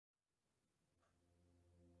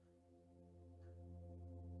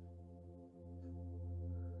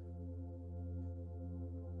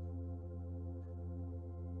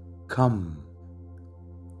Come,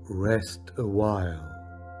 rest a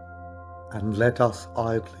while, and let us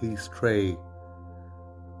idly stray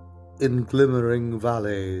in glimmering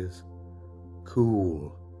valleys,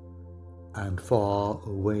 cool and far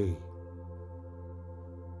away.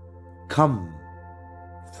 Come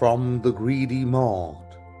from the greedy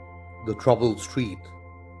mart, the troubled street,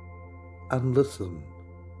 and listen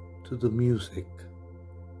to the music,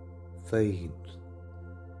 faint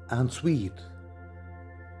and sweet,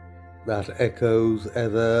 that echoes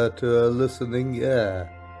ever to a listening ear,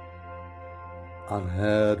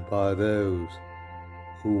 unheard by those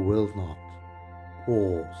who will not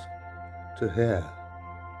pause to hear.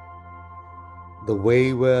 The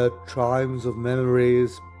wayward chimes of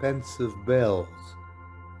memory's pensive bells,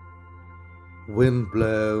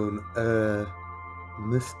 wind-blown o'er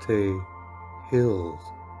misty hills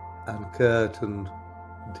and curtained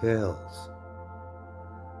dells.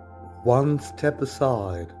 One step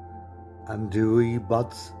aside, and dewy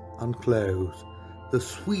buds unclose the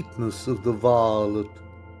sweetness of the violet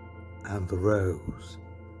and the rose.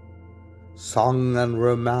 Song and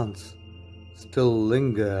romance still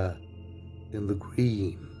linger in the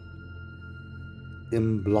green,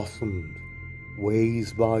 in-blossomed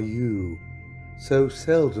ways by you so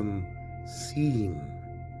seldom seen,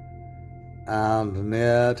 and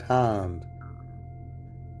near at hand.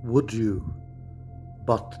 Would you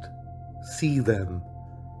but see them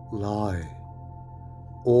lie,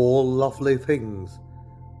 all lovely things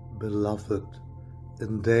beloved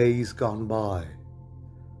in days gone by.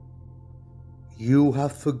 You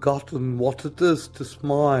have forgotten what it is to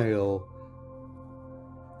smile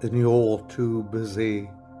in your too busy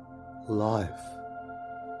life.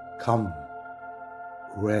 Come,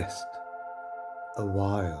 rest a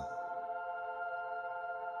while.